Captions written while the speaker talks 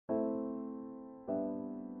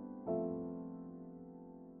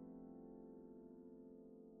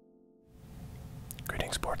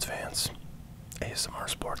morning, sports fans. ASMR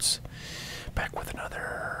Sports, back with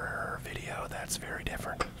another video that's very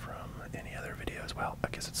different from any other videos. Well, I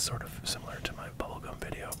guess it's sort of similar to my bubblegum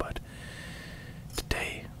video, but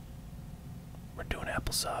today we're doing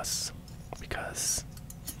applesauce because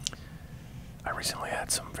I recently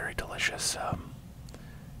had some very delicious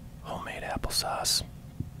homemade applesauce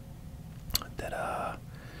that I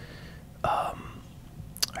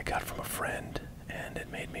got from a friend, and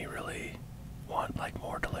it made me really want like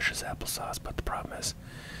more delicious applesauce. But the problem is,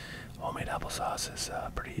 homemade applesauce is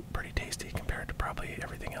pretty tasty compared to probably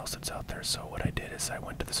everything else that's out there. So what I did is I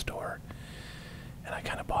went to the store and I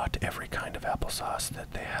kind of bought every kind of applesauce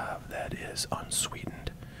that they have that is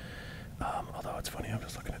unsweetened. Although it's funny, I'm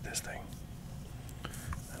just looking at this thing.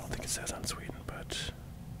 I don't think it says unsweetened, but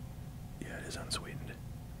yeah, it is unsweetened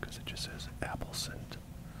because it just says apples and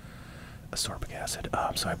ascorbic acid.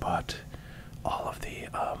 So I bought all of the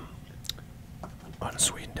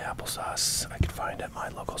unsweetened applesauce I could find at my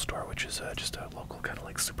local store, which is just a local kind of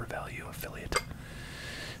like Super Value affiliate.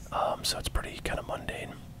 So it's pretty kind of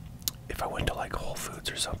mundane. If I went to like Whole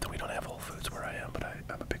Foods or something, we don't have Whole Foods where I am, but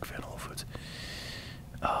I'm a big fan of Whole Foods.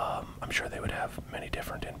 I'm sure they would have many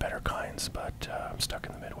different and better kinds, but I'm stuck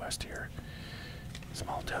in the Midwest here.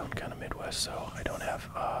 Small town kind of Midwest, so I don't have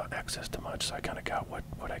access to much, so I kind of got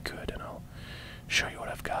what I could, and I'll show you what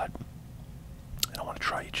I've got. And I want to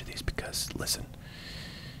try each of these because, listen,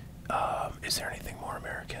 is there anything more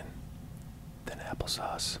American than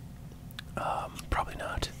applesauce? Probably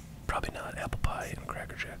not. Probably not. Apple pie and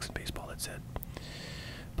Cracker Jacks and baseball, that's it.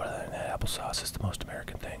 But other than that, applesauce is the most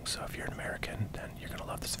American thing, so if you're an American, then you're going to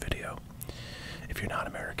love this video. If you're not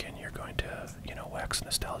American, you're going to, wax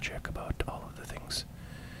nostalgic about all of the things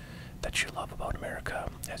that you love about America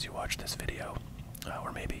as you watch this video.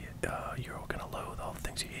 Or maybe you're going to loathe all the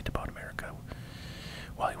things you hate about America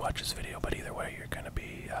while you watch this video, but either way, you're going to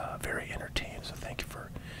be very entertained, so thank you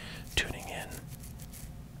for tuning in.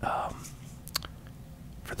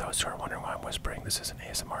 For those who are wondering why I'm whispering, this is an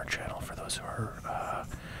ASMR channel. For those who are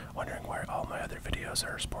wondering why all my other videos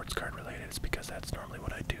are sports card related, it's because that's normally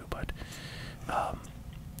what I do, but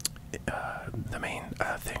the main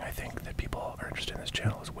thing I think that people are interested in this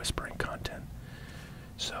channel is whispering content.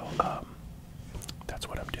 So that's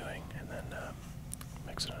what I'm doing, and then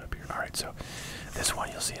mixing it up here. Alright, so this one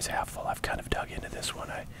you'll see is half full. I've kind of dug into this one.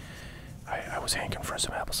 I was hankering for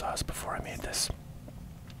some applesauce before I made this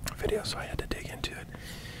video, so I had to dig into it.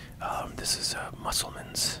 This is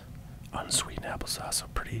Musselman's unsweetened applesauce, so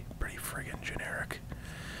pretty friggin' generic,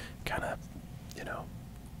 kind of,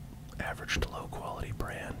 average to low quality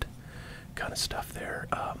brand kind of stuff there.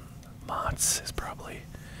 Mott's is probably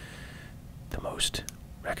the most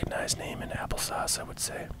recognized name in applesauce, I would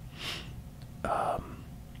say.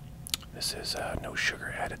 This is no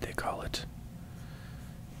sugar added, they call it.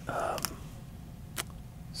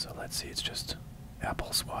 So let's see, it's just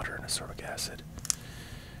apples, water, and ascorbic acid.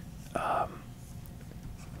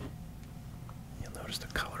 You'll notice the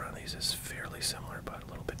color on these is fairly similar, but a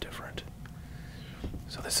little bit different.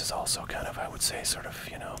 So this is also kind of, I would say, sort of,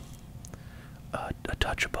 a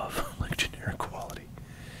touch above like generic quality.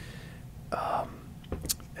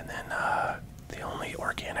 And then the only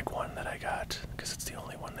organic one that I got, because it's the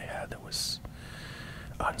only one they had that was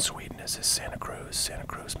unsweetened, is this Santa Cruz. Santa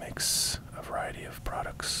Cruz makes a variety of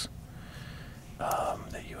products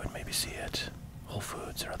that you would maybe see at Whole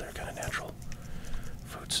Foods or other kind of natural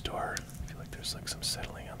food store. I feel like there's like some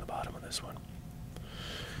settling on the bottom of this one.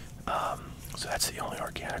 So that's the only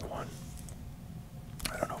organic one.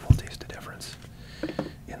 I don't know if we'll taste a difference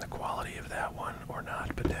in the quality of that one or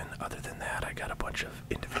not, but then other than that, I got a bunch of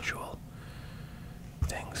individual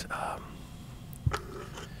things.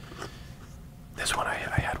 This one, I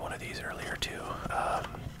had one of these earlier too.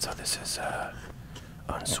 So this is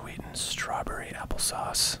unsweetened strawberry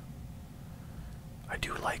applesauce. I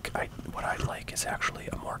do like, what I like is actually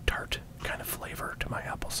a more tart kind of flavor to my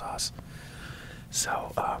applesauce.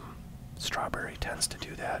 So, strawberry tends to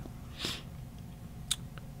do that.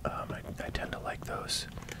 I tend to like those.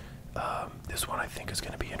 This one I think is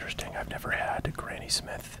going to be interesting. I've never had Granny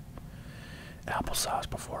Smith applesauce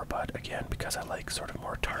before, but again, because I like sort of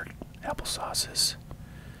more tart applesauces,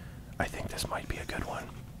 I think this might be a good one,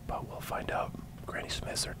 but we'll find out. Granny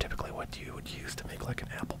Smiths are typically what you would use to make like an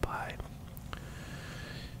apple pie.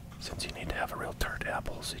 Since you need to have a real tart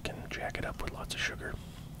apple, so you can jack it up with lots of sugar,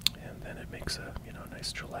 and then it makes a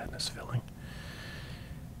nice gelatinous filling.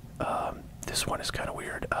 This one is kind of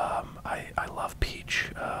weird. I love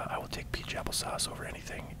peach. I will take peach applesauce over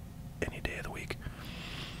anything, any day of the week.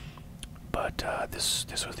 But this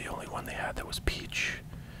was the only one they had that was peach,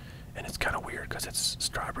 and it's kind of weird because it's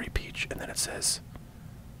strawberry peach, and then it says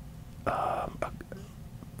a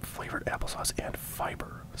flavored applesauce and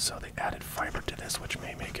fiber. So they added fiber to this, which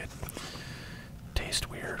may make it taste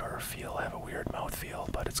weird or have a weird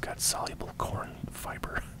mouthfeel, but it's got soluble corn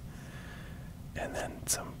fiber. And then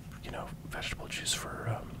some, vegetable juice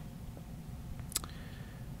for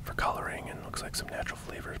coloring, and looks like some natural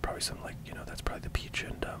flavors, probably some that's probably the peach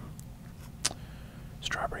and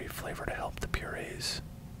strawberry flavor to help the purees.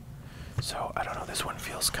 So I don't know, this one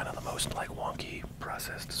feels kind of the most like wonky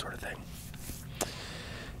processed sort of thing.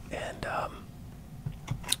 And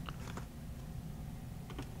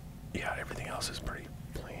yeah, everything else is pretty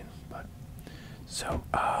plain, but so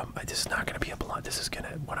this is not going to be a blunt. This is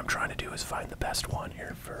what I'm trying to do is find the best one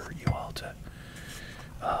here for you all to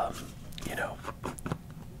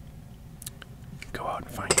go out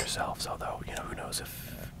and find yourselves. Although, who knows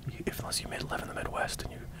if unless you live in the Midwest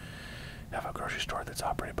and you have a grocery store that's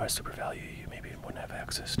operated by Super Value, you maybe wouldn't have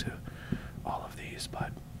access to all of these.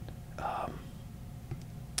 But I'm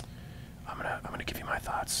gonna give you my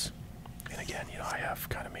thoughts. And again, I have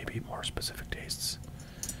kind of maybe more specific tastes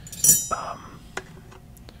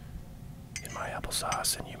in my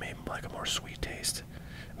applesauce, and you may like a more sweet taste.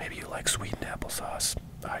 Maybe you like sweetened applesauce.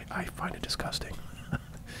 I find it disgusting.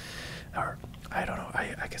 Or, I don't know,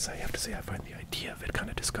 I guess I have to say I find the idea of it kind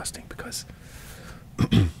of disgusting, because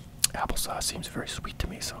applesauce seems very sweet to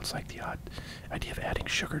me, so it's like the idea of adding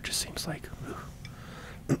sugar just seems like,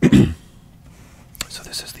 So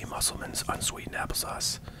this is the Musselman's unsweetened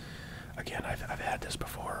applesauce. Again, I've had this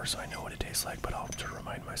before, so I know what it tastes like, but I'll to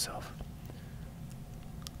remind myself.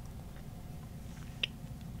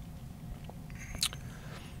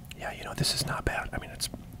 Yeah, this is not bad. I mean, it's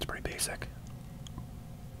pretty basic.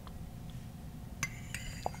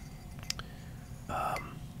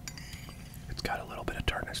 It's got a little bit of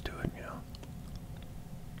tartness to it,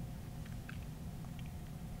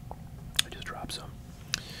 I just dropped some.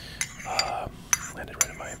 Landed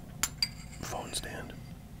right in my phone stand.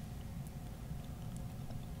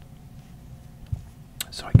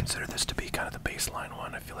 So I consider this to be kind of the baseline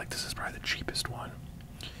one. I feel like this is probably the cheapest one.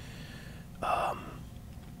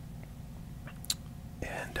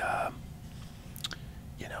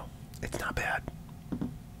 It's not bad.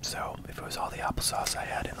 So if it was all the applesauce I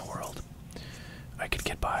had in the world, I could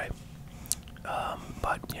get by.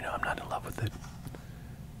 But I'm not in love with it.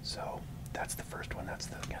 So that's the first one. That's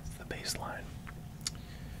the baseline.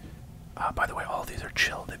 By the way, all of these are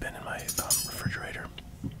chilled. They've been in my refrigerator.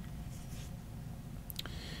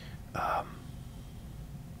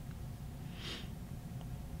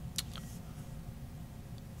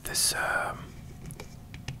 This got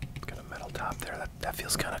a metal top there. That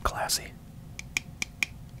feels kind of classy.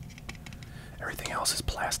 Everything else is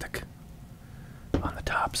plastic on the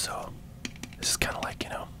top, so this is kind of like,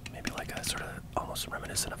 maybe like a sort of almost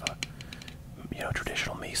reminiscent of a,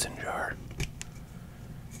 traditional mason jar.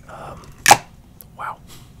 Wow,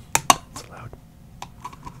 that's loud.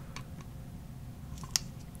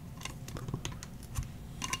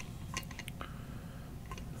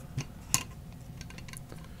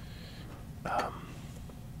 I'll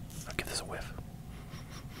give this a whiff.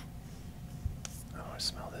 I want to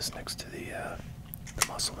smell this next to the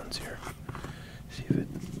Musselman's here. See if it.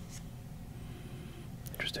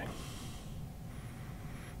 Interesting.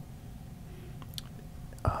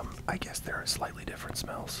 I guess there are slightly different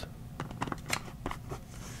smells.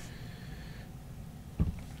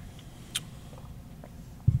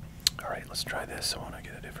 Alright, let's try this. I want to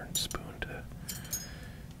get a different spoon to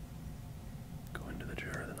go into the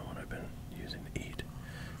jar than the one I've been using to eat.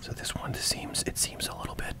 So this one seems a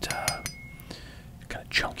little bit kind of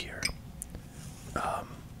chunkier.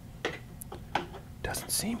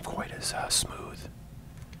 Doesn't seem quite as smooth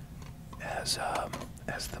as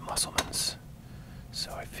the Musselman's.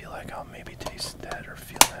 So I feel like I'll maybe taste that or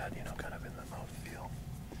feel that, kind of in the mouthfeel.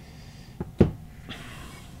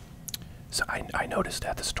 So I noticed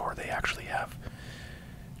at the store they actually have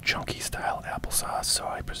chunky style applesauce, so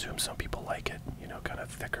I presume some people like it, kind of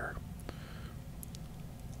thicker.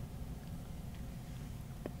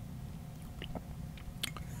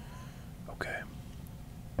 Okay.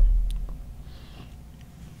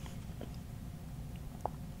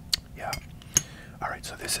 Yeah. Alright,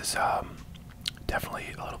 so this is definitely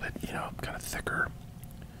a little bit, kind of thicker,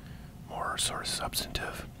 more sort of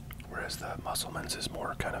substantive, whereas the Musselman's is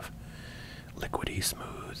more kind of liquidy,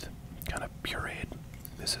 smooth, kind of pureed.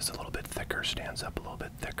 This is a little bit thicker, stands up a little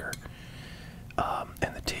bit thicker,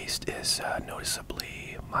 and the taste is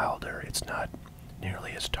noticeably milder. It's not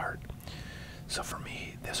nearly as tart. So for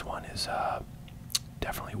me, this one is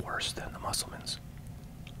definitely worse than the Musselman's.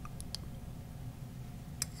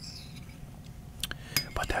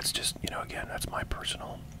 But that's just, again, that's my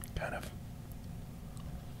personal kind of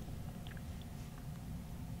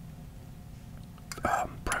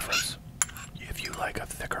preference. If you like a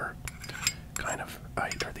thicker kind of, or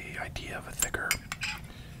the idea of a thicker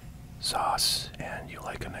sauce, and you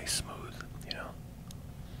like a nice smooth, you know,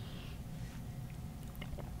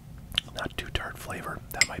 not too tart flavor,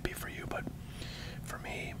 that might be for you, but for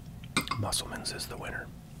me, Musselman's is the winner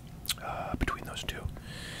between those two.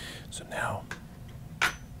 So now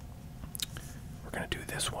we're gonna do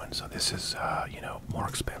this one. So this is, you know, more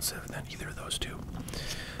expensive than either of those two.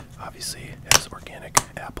 Obviously, it has organic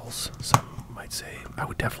apples. Some might say, I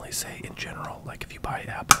would definitely say in general, like if you buy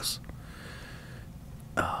apples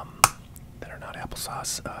that are not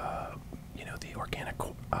applesauce, you know, the organic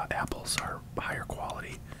apples are higher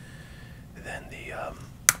quality than the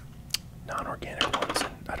non-organic ones.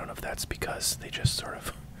 And I don't know if that's because they just sort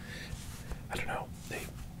of, I don't know, they,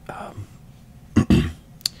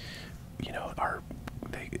 you know,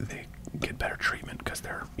 they get better treatment because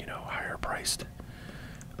they're, you know, higher priced.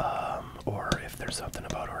 Or if there's something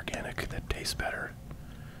about organic that tastes better.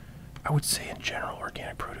 I would say in general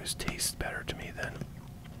organic produce tastes better to me than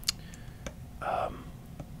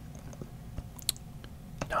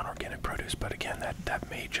non-organic produce, but again, that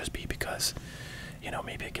may just be because, you know,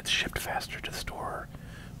 maybe it gets shipped faster to the store,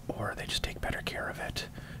 or they just take better care of it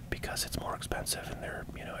because it's more expensive and they're,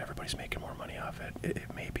 you know, everybody's making more money off it.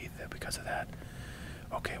 It may be that because of that.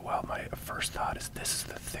 Okay, well, my first thought is this is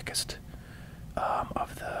the thickest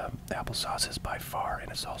of the applesauces by far, and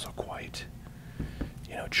it's also quite,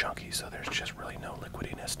 you know, chunky, so there's just really no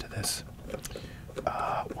liquidiness to this.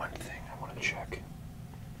 One thing I want to check.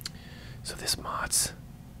 So this Mott's,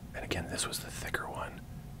 and again, this was the thicker one,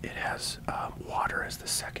 it has water as the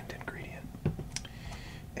second ingredient.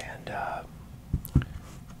 And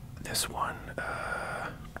this one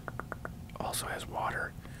also has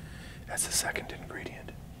water as the second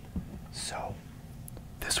ingredient. So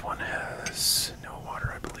this one has no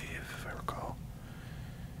water, I believe, if I recall.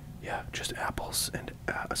 Yeah, just apples and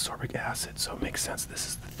ascorbic acid, so it makes sense this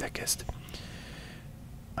is the thickest.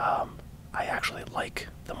 I actually like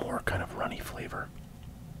the more kind of runny flavor,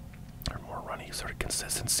 or more runny sort of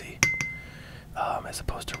consistency, as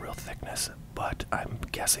opposed to real thickness, but I'm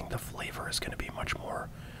guessing the flavor is going to be much more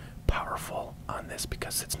powerful on this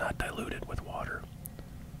because it's not diluted with water.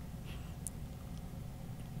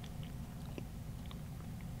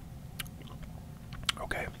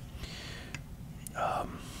 Okay.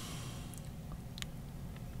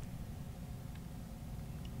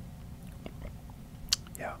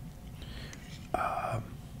 Yeah.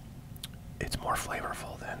 It's more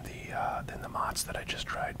flavorful than the Mott's that I just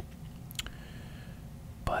tried,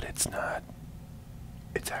 but it's not.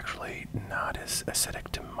 It's actually not as acidic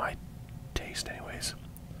to my taste, anyways,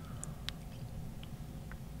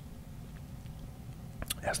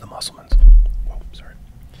 as the Musselman's. Whoa, sorry.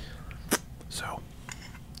 So,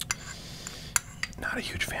 not a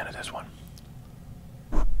huge fan of this one.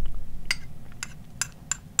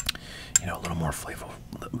 You know, a little more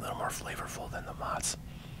flavorful than the Mott's,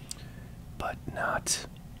 but not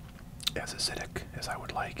as acidic as I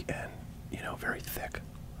would like, and, you know, very thick.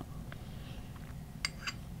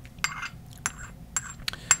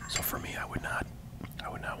 So for me, I would not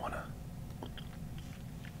want to,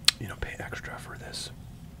 you know, pay extra for this.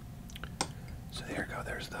 So there you go.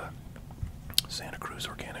 There's the Santa Cruz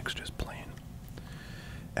Organics, just plain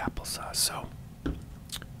applesauce. So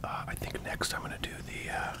I think next I'm going to do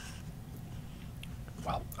the,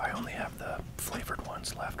 well, I only have the flavored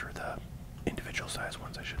ones left, or the individual size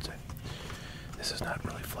ones, I should say. This is not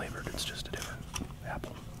really flavored, it's just a different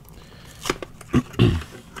apple.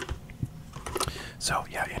 So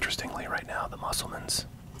yeah, interestingly, right now the Musselman's,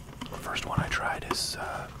 the first one I tried, is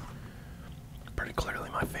pretty clearly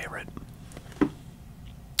my favorite.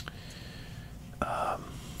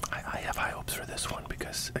 I have high hopes for this one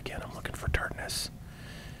because, again, I'm looking for tartness.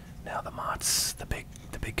 Now the Mott's, the big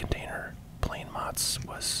container plain Mott's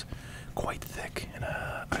was quite thick, and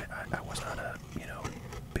I was not a, you know,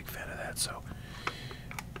 big fan of that. So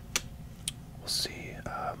we'll see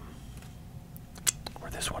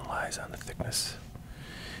where this one lies on the thickness.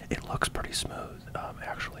 It looks pretty smooth.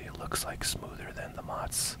 Actually, it looks like smoother than the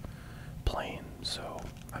Mott's plain. So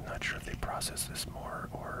I'm not sure if they process this more,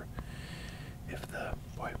 or if the,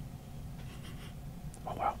 boy,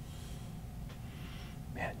 oh wow,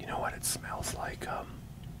 man, you know what it smells like?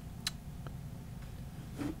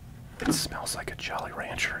 It smells like a Jolly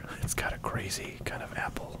Rancher. It's got a crazy kind of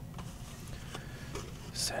apple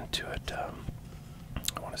scent to it.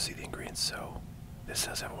 I want to see the ingredients. So this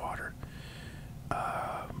does have water,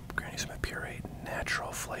 Granny Smith puree,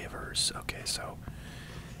 natural flavors. Okay, so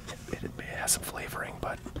it has some flavoring,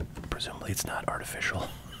 but presumably it's not artificial.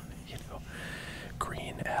 You know,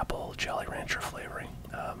 green apple Jolly Rancher flavoring.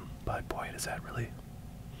 But boy, does that really...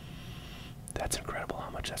 That's incredible how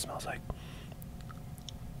much that smells like.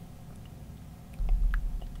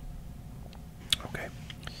 Okay.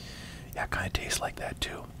 Yeah, it kind of tastes like that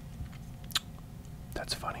too.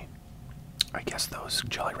 That's funny. I guess those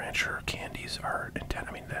Jolly Rancher candies are intended.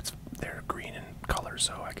 I mean, they're green in color,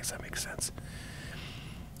 so I guess that makes sense.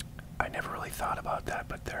 I never really thought about that,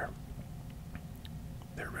 but they're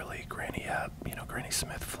really Granny, you know, Granny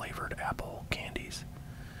Smith flavored apple candies.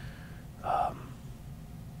 Wow.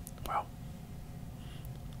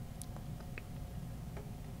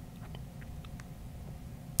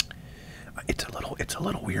 It's a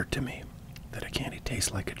little weird to me that a candy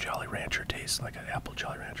tastes like a Jolly Rancher tastes like an apple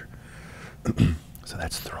Jolly Rancher. So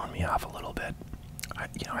that's thrown me off a little bit.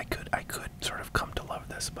 You know, I could sort of come to love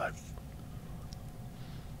this, but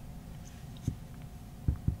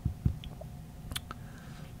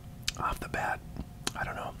off the bat, I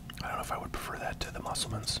don't know. I don't know if I would prefer that to the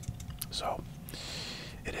Musselman's. So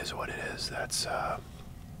it is what it is. That's I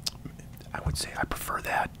would say I prefer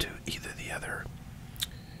that to either the other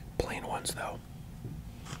plain ones, though.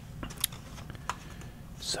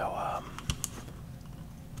 So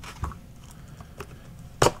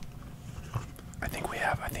I think we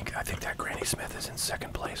have. I think that Granny Smith is in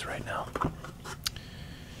second place right now.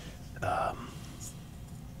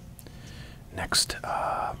 Next,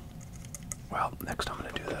 well, next I'm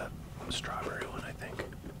gonna do the strawberry one, I think.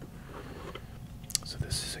 So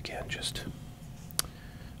this is again just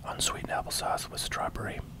unsweetened applesauce with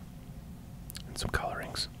strawberry and some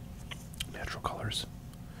colorings, natural colors.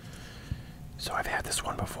 So I've had this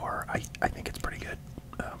one before. I think it's pretty good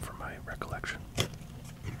from my recollection. Get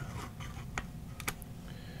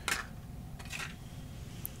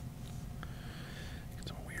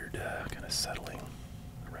some weird kind of settling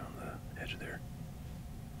around the edge there.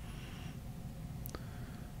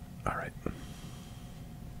 All right.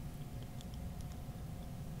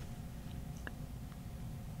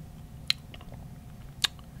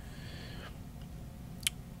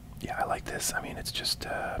 Yeah, I like this. I mean, it's just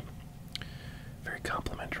very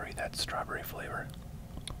complimentary, that strawberry flavor.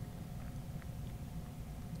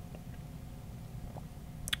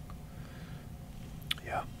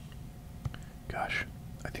 Yeah. Gosh,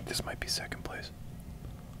 I think this might be second place.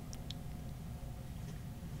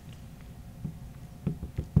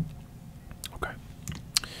 Okay.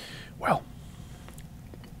 Well,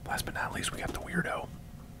 last but not least, we got the weirdo.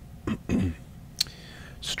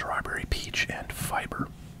 Strawberry, peach, and fiber.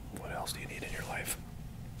 What else do you need in your life?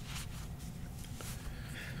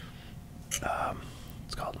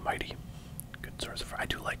 It's called Mighty. Good source of. I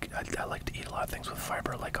like to eat a lot of things with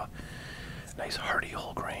fiber, like a nice hearty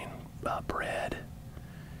whole grain bread,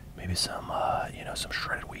 maybe some you know, some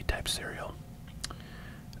shredded wheat type cereal.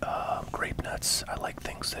 Grape nuts. I like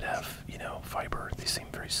things that have, you know, fiber. They seem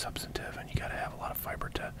very substantive, and you got to have a lot of fiber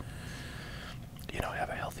to, you know, have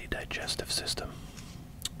a healthy digestive system.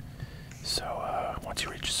 So once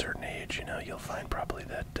you reach a certain age, you know, you'll find probably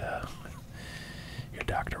that your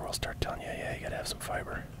doctor will start telling you, yeah, you gotta have some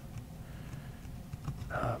fiber.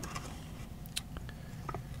 And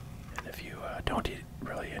if you don't eat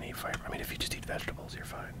really any fiber, I mean, if you just eat vegetables, you're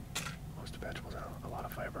fine. Most vegetables have a lot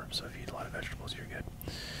of fiber, so if you eat a lot of vegetables, you're good.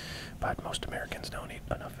 But most Americans don't eat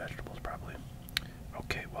enough vegetables, probably.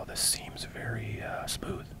 Okay, well, this seems very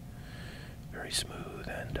smooth. Very smooth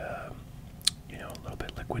and, you know, a little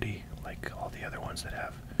bit liquidy, like all the other ones that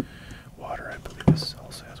have water. I believe this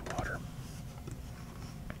also has water.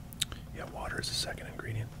 Yeah, water is the second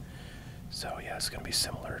ingredient. So yeah, it's going to be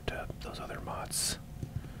similar to those other Mott's.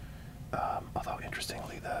 Although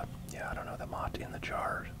interestingly, I don't know, the Mott in the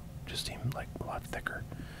jar just seemed like a lot thicker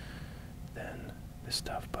than this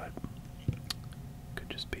stuff, but could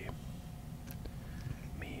just be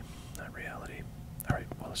me, not reality. All right,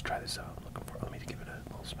 well, let's try this out. I'm looking for. Let me give it a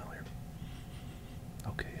little smell here.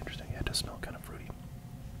 Okay, interesting. Yeah, it does smell kind of fruity.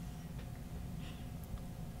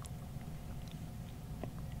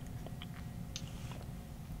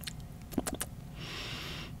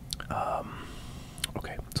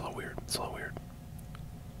 Okay, it's a little weird. It's a little weird.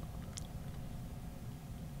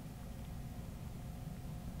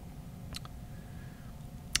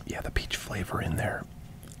 Yeah, the peach flavor in there.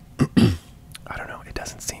 I don't know. It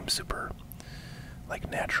doesn't seem super, like,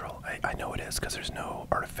 natural. I know it is because there's no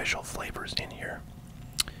artificial flavors in here.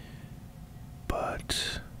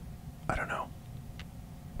 But I don't know.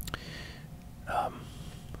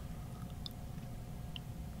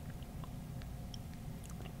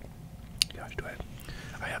 Gosh,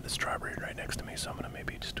 I have the strawberry right next to me, so I'm gonna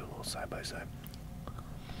maybe just do a little side by side.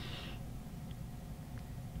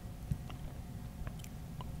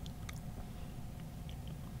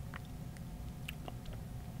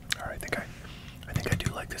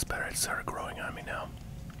 this better. It started growing on me now.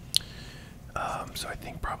 So I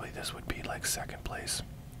think probably this would be like second place.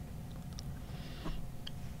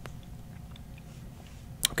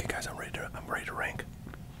 Okay, guys, I'm ready to rank.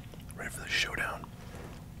 Ready for the showdown.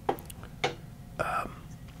 I'm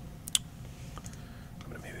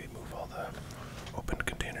gonna maybe move all the open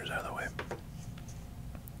containers out of the way.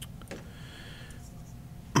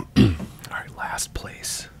 All right, last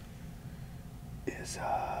place is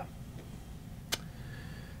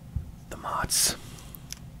the Mott's.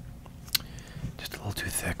 Just a little too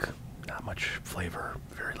thick, not much flavor,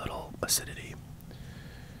 very little acidity.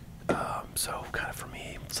 So kind of for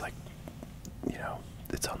me, it's like, you know,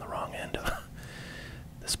 it's on the wrong end of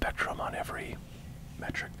the spectrum on every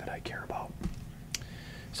metric that I care about.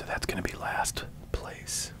 So that's going to be last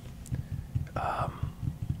place.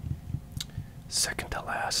 Second to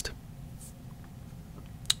last,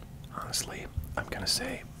 honestly, I'm going to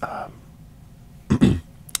say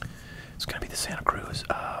it's going to be the Santa Cruz.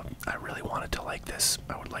 I really wanted to like this.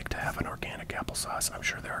 I would like to have an organic applesauce. I'm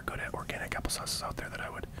sure there are good organic applesauces out there that I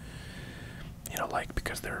would, you know, like,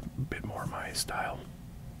 because they're a bit more my style.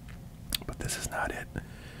 But this is not it.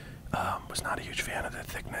 Was not a huge fan of the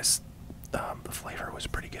thickness. The flavor was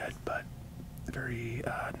pretty good, but very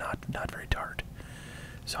not very tart.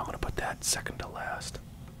 So I'm gonna put that second to last.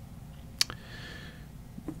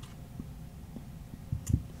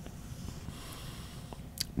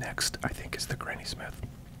 Next, I think, is the Granny Smith.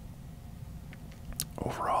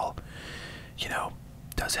 Overall, you know,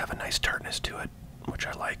 does have a nice tartness to it, which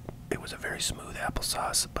I like. It was a very smooth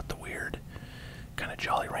applesauce, but the weird kind of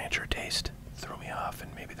Jolly Rancher taste threw me off,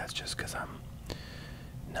 and maybe that's just because I'm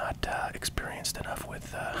not experienced enough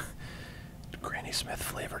with Granny Smith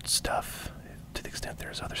flavored stuff. To the extent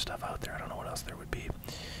there's other stuff out there, I don't know what else there would be,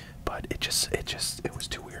 but it was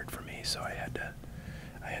too weird for me, so I had to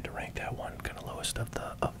rank that one kind of lowest of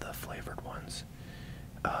the flavored ones.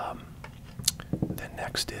 Then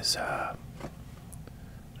next is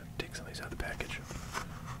take some of these out of the package.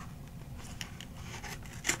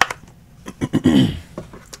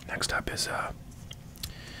 Next up is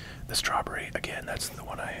the strawberry. Again, that's the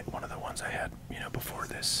one one of the ones I had, you know, before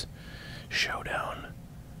this showdown.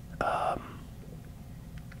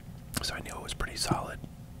 So I knew it was pretty solid.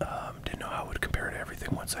 Didn't know how it would compare to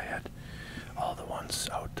everything once I had all the ones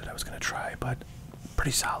out that I was going to try, but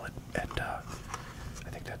pretty solid. And I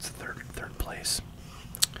think that's third place.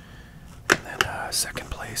 And then second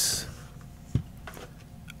place,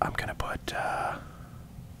 I'm gonna put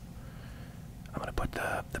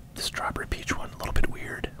the strawberry peach one. A little bit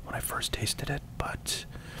weird when I first tasted it, but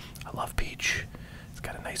I love peach. It's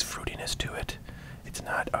got a nice fruitiness to it. It's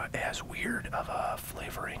not as weird of a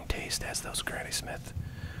flavoring taste as those Granny Smith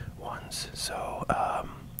ones. So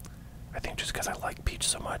I think just because I like peach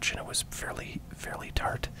so much and it was fairly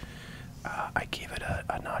tart, I gave it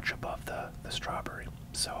a notch above the strawberry.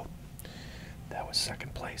 So that was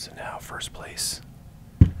second place, and now first place.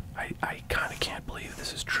 I kind of can't believe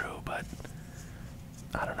this is true, but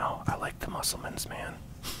I don't know. I like the Musselman's, man.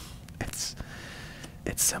 It's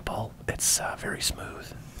simple. It's very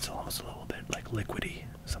smooth. It's almost a little bit like liquidy.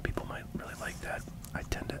 Some people might really like that. I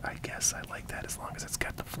guess I like that as long as it's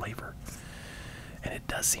got the flavor. And it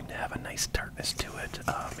does seem to have a nice tartness to it.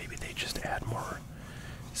 Maybe they just add more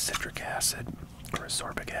citric acid or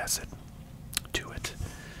ascorbic acid to it.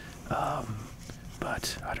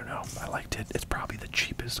 But I don't know. I liked it. It's probably the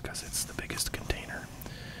cheapest because it's the biggest container.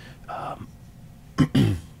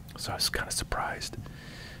 So I was kind of surprised.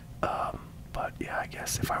 But yeah, I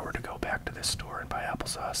guess if I were to go back to this store and buy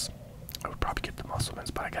applesauce, I would probably get the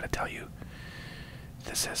Musselman's. But I gotta tell you,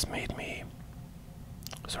 this has made me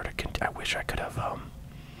sort of. I wish I could have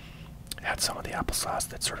had some of the applesauce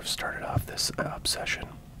that sort of started off this obsession,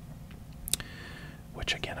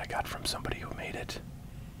 which again I got from somebody who made it.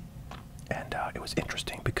 And it was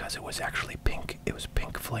interesting because it was actually pink. It was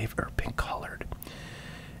pink flavor, pink colored.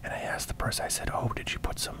 And I asked the person, I said, "Oh, did you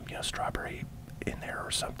put some, you know, strawberry in there or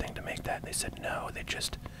something to make that?" And they said, "No, they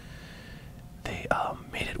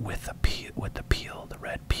made it with the peel, the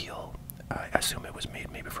red peel." I assume it was made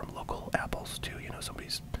maybe from local apples too. You know,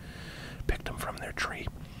 somebody's picked them from their tree,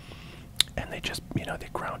 and they just, you know, they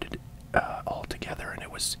ground it all together, and it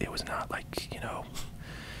was not like, you know.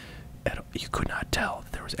 You could not tell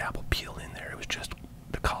that there was apple peel in there. It was just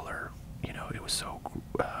the color, you know, it was so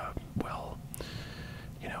well,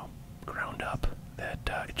 you know, ground up that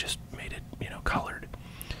it just made it, you know, colored.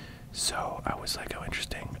 So I was like, oh,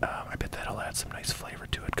 interesting. I bet that'll add some nice flavor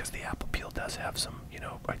to it because the apple peel does have some, you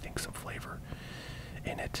know, I think some flavor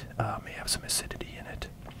in it. May have some acidity in it,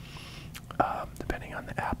 depending on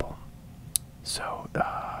the apple. So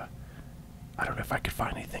I don't know if I could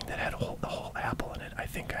find anything that had a whole apple in it. I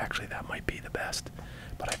think actually that might be the best,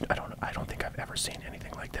 but I don't think I've ever seen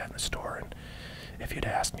anything like that in the store. And if you'd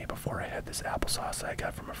asked me before I had this applesauce that I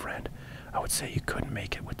got from a friend, I would say you couldn't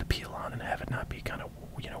make it with the peel on and have it not be kind of,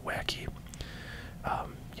 you know, wacky.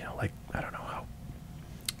 You know, like, I don't know how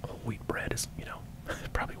whole wheat bread is, you know,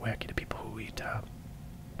 probably wacky to people who eat,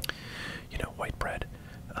 you know, white bread.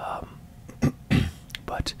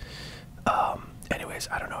 But anyways,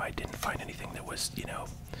 I don't know, I didn't find anything that was, you know,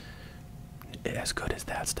 as good as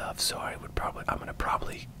that stuff, so I'm gonna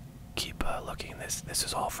probably keep looking. This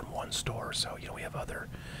is all from one store, so, you know, we have other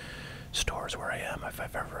stores where I am. If I'm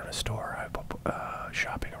ever in a store, I'm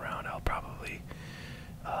shopping around, I'll probably,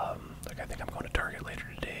 like, I think I'm going to Target later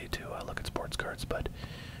today to look at sports cards, but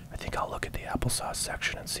I think I'll look at the applesauce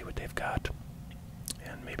section and see what they've got,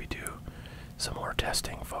 and maybe do some more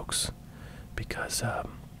testing, folks, because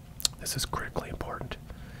this is critically important,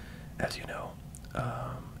 as you know,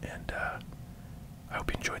 and I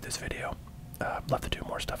hope you enjoyed this video. I'd love to do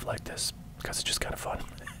more stuff like this, because it's just kind of fun.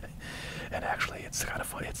 And actually, it's kind of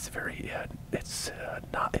fun. It's very,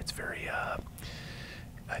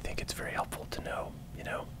 I think it's very helpful to know, you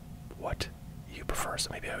know, what you prefer. So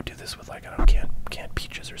maybe I would do this with, like, I don't know, canned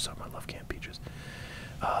peaches or something. I love canned peaches.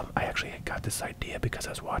 I actually got this idea because I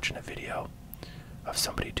was watching a video of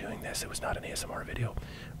somebody doing this. It was not an ASMR video,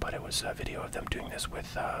 but it was a video of them doing this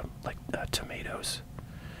with, tomatoes.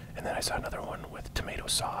 And then I saw another one with tomato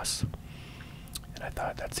sauce. And I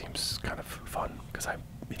thought that seems kind of fun, because I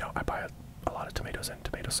buy a lot of tomatoes and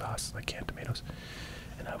tomato sauce, like canned tomatoes.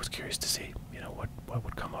 And I was curious to see, you know, what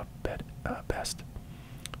would come up best.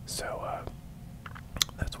 So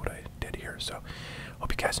that's what I did here. So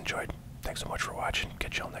hope you guys enjoyed. Thanks so much for watching.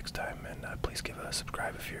 Catch y'all next time, and please give a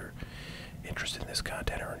subscribe if you're interested in this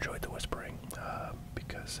content or enjoyed the whispering,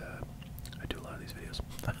 because I do a lot of these videos.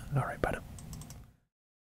 All right, bye now.